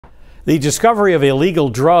The discovery of illegal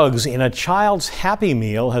drugs in a child's Happy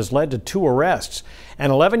Meal has led to 2 arrests. An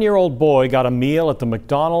 11-year-old boy got a meal at the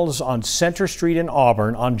McDonald's on Center Street in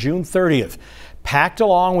Auburn on June 30th. Packed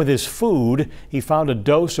along with his food, he found a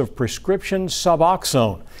dose of prescription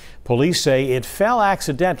Suboxone. Police say it fell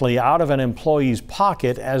accidentally out of an employee's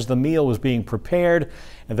pocket as the meal was being prepared,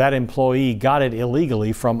 and that employee got it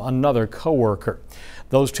illegally from another coworker.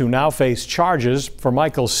 Those 2 now face charges. For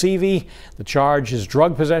Michael Seavey, the charge is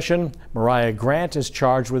drug possession. Mariah Grant is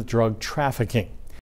charged with drug trafficking.